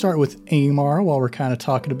 Let's start with Amar while we're kind of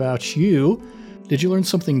talking about you. Did you learn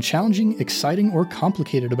something challenging, exciting, or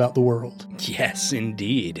complicated about the world? Yes,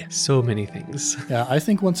 indeed. So many things. Yeah, I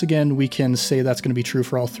think once again we can say that's going to be true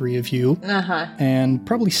for all 3 of you. Uh-huh. And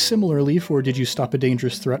probably similarly for did you stop a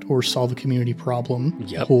dangerous threat or solve a community problem?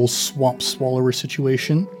 Yep. Whole swamp swallower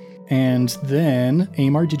situation. And then,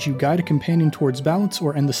 Amar, did you guide a companion towards balance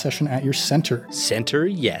or end the session at your center? Center,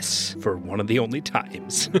 yes, for one of the only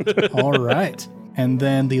times. All right. And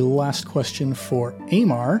then the last question for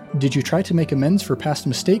Amar, did you try to make amends for past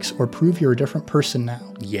mistakes or prove you're a different person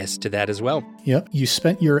now? Yes to that as well. Yep, you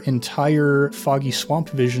spent your entire foggy swamp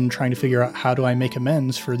vision trying to figure out how do I make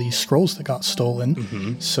amends for these scrolls that got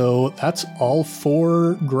stolen. So that's all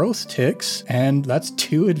 4 growth ticks, and that's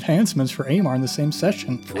 2 advancements for Amar in the same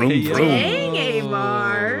session. Vroom, vroom. Dang,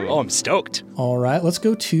 Amar. Oh, I'm stoked. All right, let's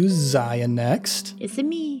go to Zaya next. It's a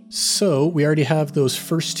me. So we already have those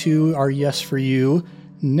first 2 are yes for you.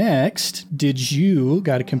 Next, did you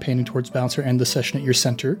guide a companion towards balance or end the session at your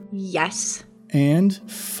center? Yes. And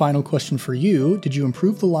final question for you, did you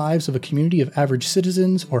improve the lives of a community of average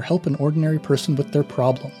citizens or help an ordinary person with their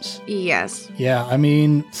problems? Yes. Yeah, I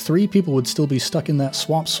mean, 3 people would still be stuck in that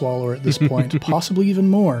swamp swallower at this point, possibly even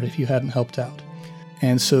more if you hadn't helped out.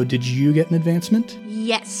 And so did you get an advancement?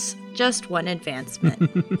 Yes. Just 1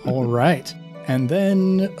 advancement. All right. And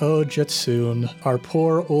then, Jetsoon, our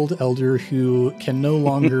poor old elder who can no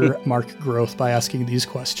longer mark growth by asking these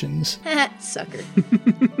questions. Sucker.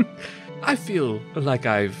 I feel like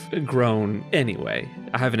I've grown anyway.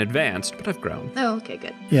 I haven't advanced, but I've grown. Oh, okay,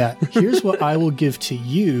 good. Yeah, here's what I will give to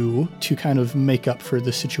you to kind of make up for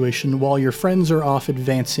this situation. While your friends are off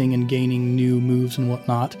advancing and gaining new moves and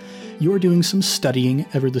whatnot, you are doing some studying,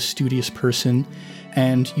 ever the studious person,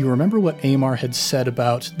 and you remember what Amar had said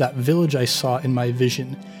about that village I saw in my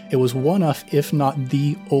vision. It was one of, if not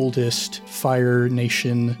the oldest, Fire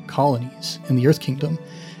Nation colonies in the Earth Kingdom.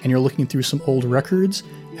 And you're looking through some old records,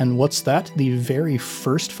 and what's that? The very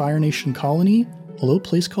first Fire Nation colony? A little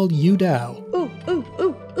place called Yudao. Ooh, ooh,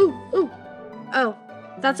 ooh, ooh, ooh. Oh,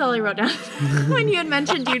 that's all I wrote down. When you had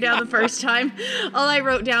mentioned you down the first time, all I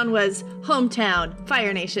wrote down was hometown,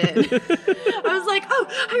 Fire Nation. I was like, oh,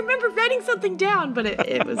 I remember writing something down, but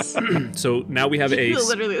it was So now we have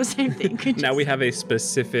literally the same thing. now we have a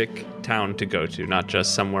specific town to go to, not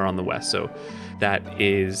just somewhere on the west. So that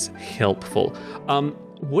is helpful.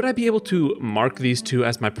 Would I be able to mark these 2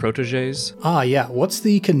 as my proteges? Ah, yeah. What's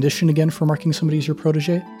the condition again for marking somebody as your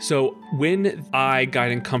protege? So when I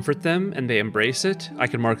guide and comfort them and they embrace it, I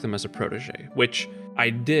can mark them as a protege, which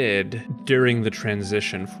I did during the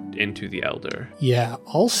transition into the Elder. Yeah,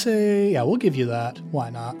 I'll say, yeah, we'll give you that.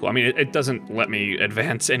 Why not? Well, I mean, it doesn't let me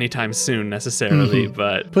advance anytime soon necessarily,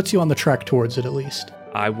 but Puts you on the track towards it at least.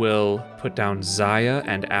 I will put down Zaya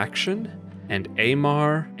and action, and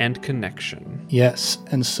Amar and connection. Yes,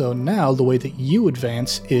 and so now the way that you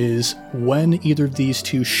advance is when either of these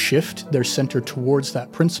 2 shift their center towards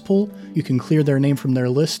that principal, you can clear their name from their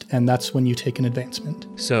list, and that's when you take an advancement.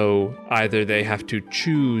 So either they have to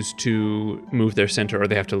choose to move their center or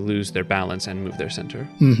they have to lose their balance and move their center.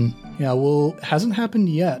 Yeah, well, it hasn't happened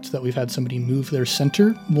yet that we've had somebody move their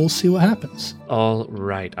center. We'll see what happens. All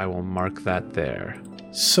right, I will mark that there.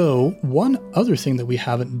 So, one other thing that we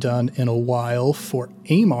haven't done in a while for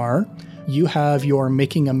Amar, you have your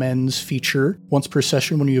Making Amends feature. Once per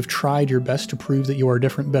session, when you have tried your best to prove that you are a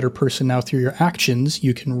different, better person now through your actions,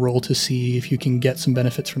 you can roll to see if you can get some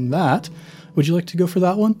benefits from that. Would you like to go for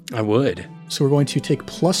that one? I would. So we're going to take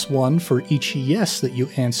 +1 for each yes that you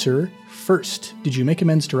answer. First, did you make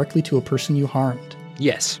amends directly to a person you harmed?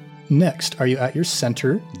 Yes. Next, are you at your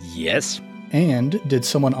center? Yes. And did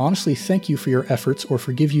someone honestly thank you for your efforts or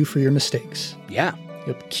forgive you for your mistakes? Yeah.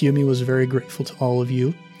 Yep, Kiyomi was very grateful to all of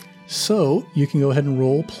you. So you can go ahead and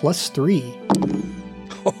roll +3.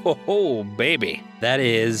 Oh, baby. That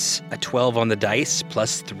is a 12 on the dice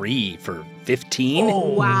plus 3 for 15.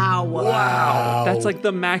 Oh, wow. That's like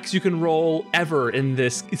the max you can roll ever in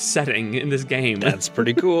this setting, in this game. That's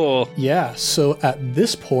pretty cool. Yeah, so at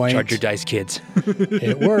this point... Charge your dice, kids.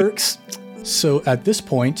 It works. So at this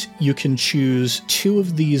point, you can choose 2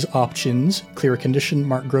 of these options, clear a condition,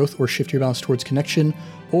 mark growth, or shift your balance towards connection,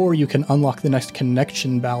 or you can unlock the next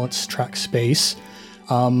connection balance track space.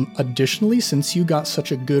 Additionally, since you got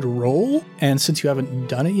such a good roll, and since you haven't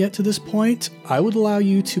done it yet to this point, I would allow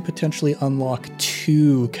you to potentially unlock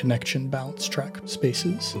 2 connection balance track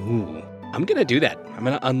spaces. Ooh, I'm going to do that. I'm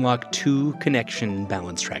going to unlock 2 connection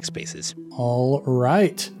balance track spaces. All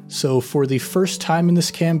right. So for the first time in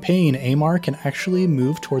this campaign, Amar can actually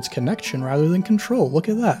move towards connection rather than control. Look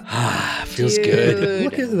at that. Ah, feels good.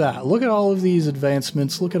 Look at that. Look at all of these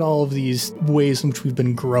advancements. Look at all of these ways in which we've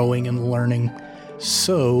been growing and learning.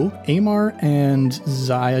 So, Amar and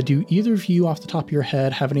Zaya, do either of you off the top of your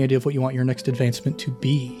head have any idea of what you want your next advancement to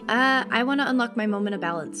be? I want to unlock my moment of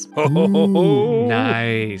balance.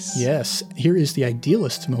 Nice. Yes, here is the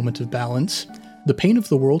idealist moment of balance. The pain of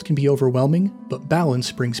the world can be overwhelming, but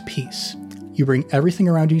balance brings peace. You bring everything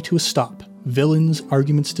around you to a stop, villains,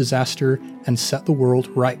 arguments, disaster, and set the world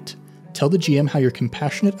right. Tell the GM how your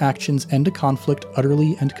compassionate actions end a conflict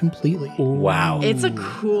utterly and completely. Wow. It's a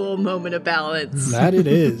cool moment of balance. That it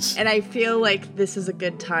is. And I feel like this is a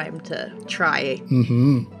good time to try.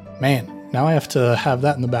 Man, now I have to have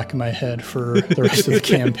that in the back of my head for the rest of the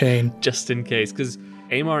campaign. Just in case, because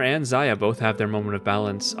Amar and Zaya both have their moment of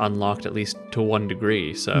balance unlocked at least to 1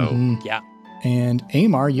 degree, so... Yeah. And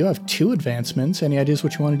Amar, you have 2 advancements. Any ideas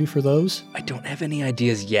what you want to do for those? I don't have any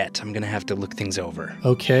ideas yet. I'm going to have to look things over.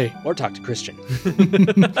 Okay. Or talk to Christian.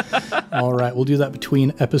 All right, we'll do that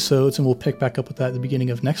between episodes, and we'll pick back up with that at the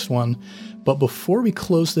beginning of next one. But before we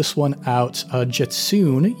close this one out,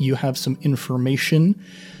 Jetsoon, you have some information.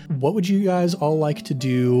 What would you guys all like to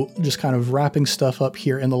do, just kind of wrapping stuff up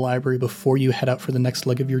here in the library before you head out for the next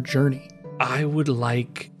leg of your journey? I would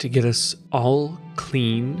like to get us all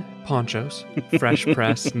clean ponchos, fresh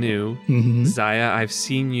press, new. Zaya, I've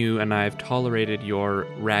seen you and I've tolerated your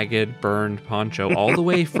ragged, burned poncho all the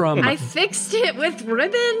way from I fixed it with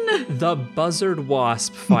ribbon. the buzzard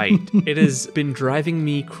wasp fight. It has been driving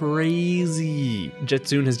me crazy.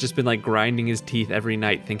 Jetsoon has just been like grinding his teeth every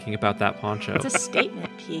night thinking about that poncho. It's a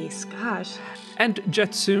statement piece. Gosh. And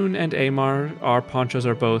Jetsoon and Amar, our ponchos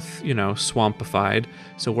are both, swampified.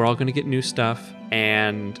 So we're all going to get new stuff.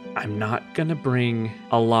 And I'm not going to bring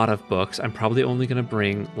a lot of books. I'm probably only going to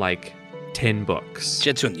bring like 10 books.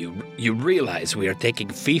 Jetsoon, you realize we are taking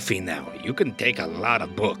Fifi now. You can take a lot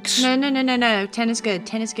of books. No. 10 is good.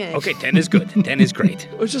 10 is good. Okay, 10 is good. 10 is great.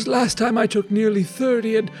 It was just last time I took nearly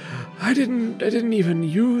 30, and I didn't even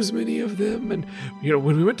use many of them. And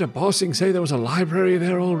when we went to Bossing Say, there was a library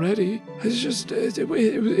there already. It's just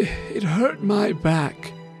it hurt my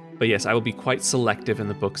back. But yes, I will be quite selective in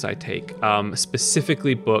the books I take.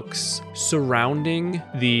 Specifically books surrounding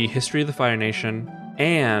the history of the Fire Nation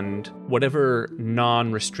and whatever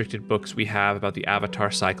non-restricted books we have about the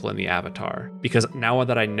Avatar cycle and the Avatar. Because now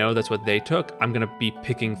that I know that's what they took, I'm going to be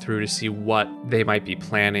picking through to see what they might be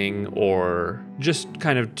planning or just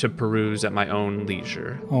kind of to peruse at my own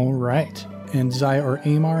leisure. All right. And Zaya or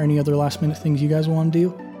Amar, any other last minute things you guys want to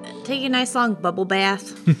do? Take a nice long bubble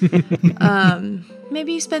bath.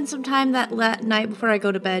 Maybe spend some time that night before I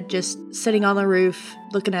go to bed just sitting on the roof,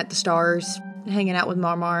 looking at the stars, hanging out with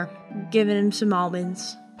Marmar, giving him some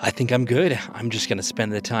almonds. I think I'm good. I'm just going to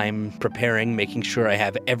spend the time preparing, making sure I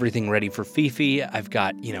have everything ready for Fifi. I've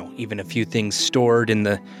got, even a few things stored in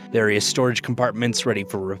the various storage compartments ready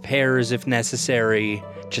for repairs if necessary.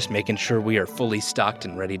 Just making sure we are fully stocked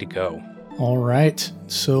and ready to go. All right.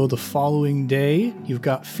 So the following day, you've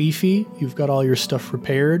got Fifi, you've got all your stuff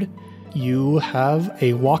repaired. You have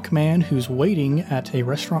a walkman who's waiting at a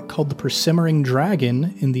restaurant called the Persimmering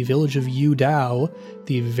Dragon in the village of Yudao,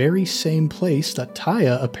 the very same place that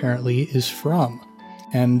Taya apparently is from.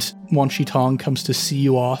 And Wan Shi Tong comes to see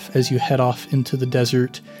you off as you head off into the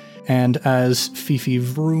desert. And as Fifi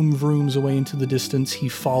vrooms away into the distance, he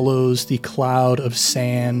follows the cloud of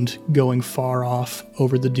sand going far off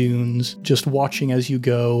over the dunes, just watching as you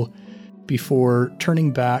go, before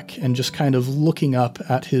turning back and just kind of looking up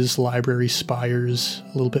at his library spires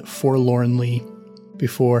a little bit forlornly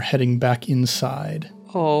before heading back inside.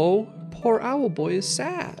 Oh, poor Owl Boy is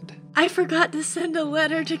sad. I forgot to send a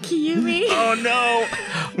letter to Kiyumi. Oh, no!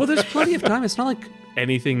 Well, there's plenty of time. It's not like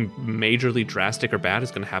anything majorly drastic or bad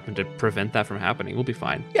is going to happen to prevent that from happening. We'll be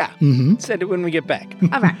fine. Yeah, send it when we get back.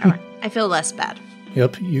 All right. I feel less bad.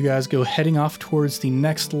 Yep, you guys go heading off towards the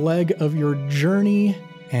next leg of your journey.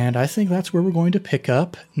 And I think that's where we're going to pick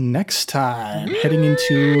up next time, heading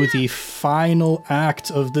into the final act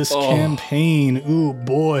of this campaign. Ooh,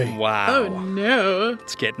 boy. Wow. Oh, no.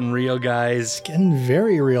 It's getting real, guys. Getting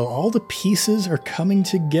very real. All the pieces are coming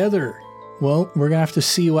together. Well, we're going to have to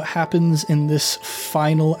see what happens in this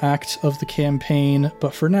final act of the campaign.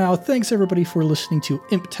 But for now, thanks everybody for listening to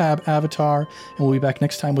ImpTab Avatar, and we'll be back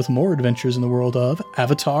next time with more adventures in the world of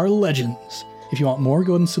Avatar Legends. If you want more,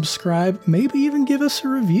 go ahead and subscribe, maybe even give us a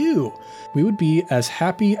review. We would be as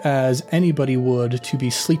happy as anybody would to be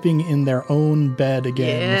sleeping in their own bed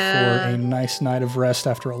again for a nice night of rest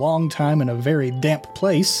after a long time in a very damp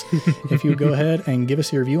place. If you would go ahead and give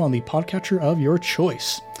us a review on the podcatcher of your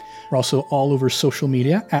choice. We're also all over social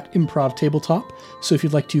media at Improv Tabletop. So if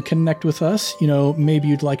you'd like to connect with us, maybe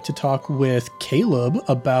you'd like to talk with Caleb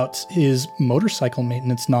about his motorcycle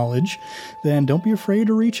maintenance knowledge, then don't be afraid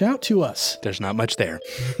to reach out to us. There's not much there.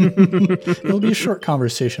 It'll be a short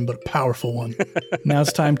conversation, but a powerful one. Now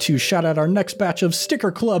it's time to shout out our next batch of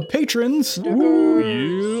Sticker Club patrons.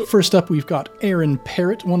 First up, we've got Aaron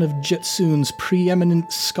Parrott, one of Jetsoon's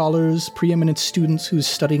preeminent scholars, preeminent students who's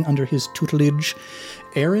studying under his tutelage.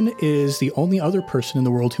 Aaron is the only other person in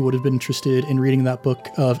the world who would have been interested in reading that book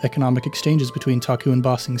of economic exchanges between Taku and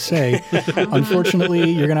Ba Sing Se. Unfortunately,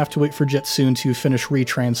 you're going to have to wait for Jetsoon to finish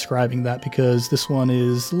retranscribing that because this one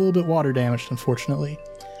is a little bit water damaged, unfortunately.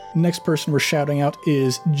 Next person we're shouting out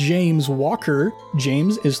is James Walker.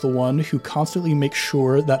 James is the one who constantly makes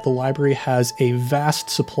sure that the library has a vast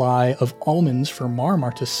supply of almonds for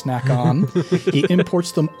Marmar to snack on. He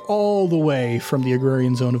imports them all the way from the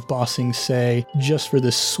agrarian zone of Ba Sing Se just for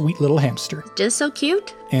this sweet little hamster. Just so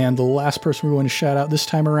cute. And the last person we're going to shout out this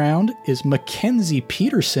time around is Mackenzie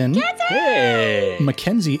Peterson. Hey!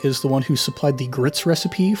 Mackenzie is the one who supplied the grits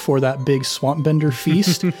recipe for that big swamp bender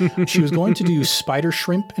feast. She was going to do spider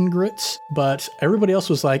shrimp and grits, but everybody else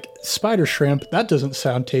was like, spider shrimp, that doesn't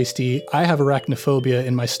sound tasty. I have arachnophobia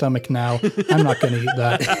in my stomach now. I'm not going to eat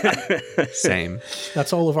that. Same.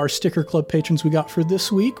 That's all of our Sticker Club patrons we got for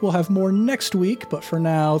this week. We'll have more next week, but for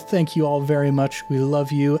now, thank you all very much. We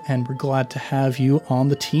love you, and we're glad to have you on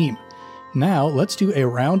the team. Now, let's do a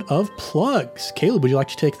round of plugs. Caleb, would you like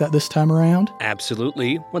to take that this time around?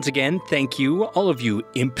 Absolutely. Once again, thank you, all of you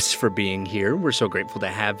imps, for being here. We're so grateful to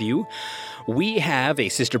have you. We have a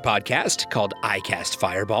sister podcast called iCast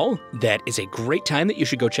Fireball that is a great time that you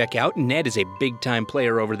should go check out. Ned is a big-time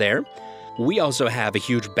player over there. We also have a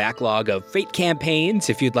huge backlog of Fate campaigns.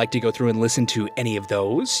 If you'd like to go through and listen to any of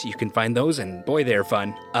those, you can find those, and boy, they're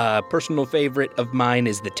fun. A personal favorite of mine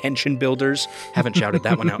is the Tension Builders. Haven't shouted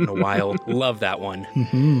that one out in a while. Love that one.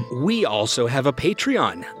 Mm-hmm. We also have a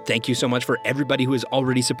Patreon. Thank you so much for everybody who is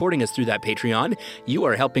already supporting us through that Patreon. You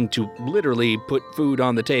are helping to literally put food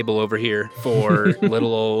on the table over here for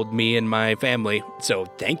little old me and my family. So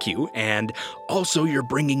thank you. And also, you're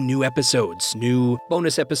bringing new episodes, new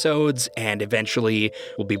bonus episodes, and eventually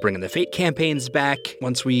we'll be bringing the Fate campaigns back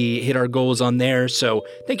once we hit our goals on there. So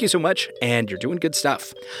thank you so much, and you're doing good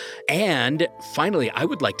stuff. And finally, I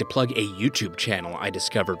would like to plug a YouTube channel I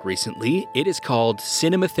discovered recently. It is called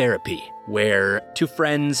Cinema Therapy, where two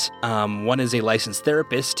friends, one is a licensed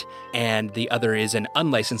therapist and the other is an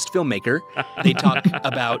unlicensed filmmaker. They talk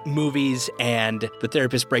about movies, and the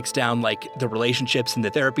therapist breaks down like the relationships and the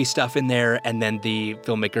therapy stuff in there, and then the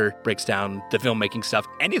filmmaker breaks down the filmmaking stuff,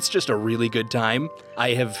 and it's just a really good time.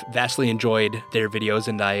 I have vastly enjoyed their videos,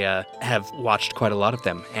 and I have watched quite a lot of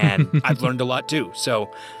them, and I've learned a lot too. So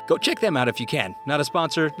go check them out if you can. Not a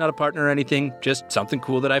sponsor, not a partner or anything, just something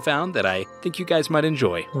cool that I found that I think you guys might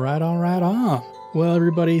enjoy. Right on, right on. Well,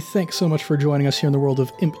 everybody, thanks so much for joining us here in the world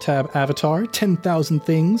of ImpTab Avatar, 10,000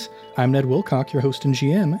 Things. I'm Ned Wilcock, your host and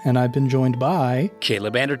GM, and I've been joined by...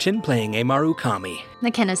 Caleb Anderton playing Amaru Kami.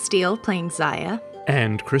 McKenna Steele playing Zaya.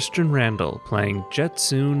 And Christian Randall playing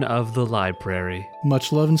Jetsoon of the Library.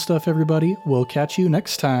 Much love and stuff, everybody. We'll catch you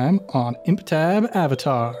next time on ImpTab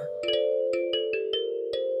Avatar.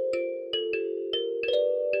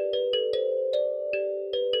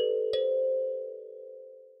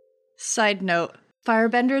 Side note,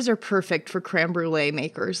 firebenders are perfect for creme brulee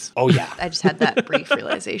makers. Oh, yeah. I just had that brief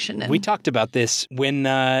realization. We talked about this when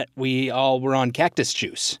we all were on Cactus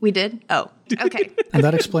Juice. We did? Oh, okay. And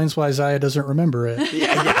that explains why Zaya doesn't remember it.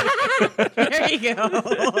 There you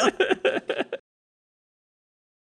go.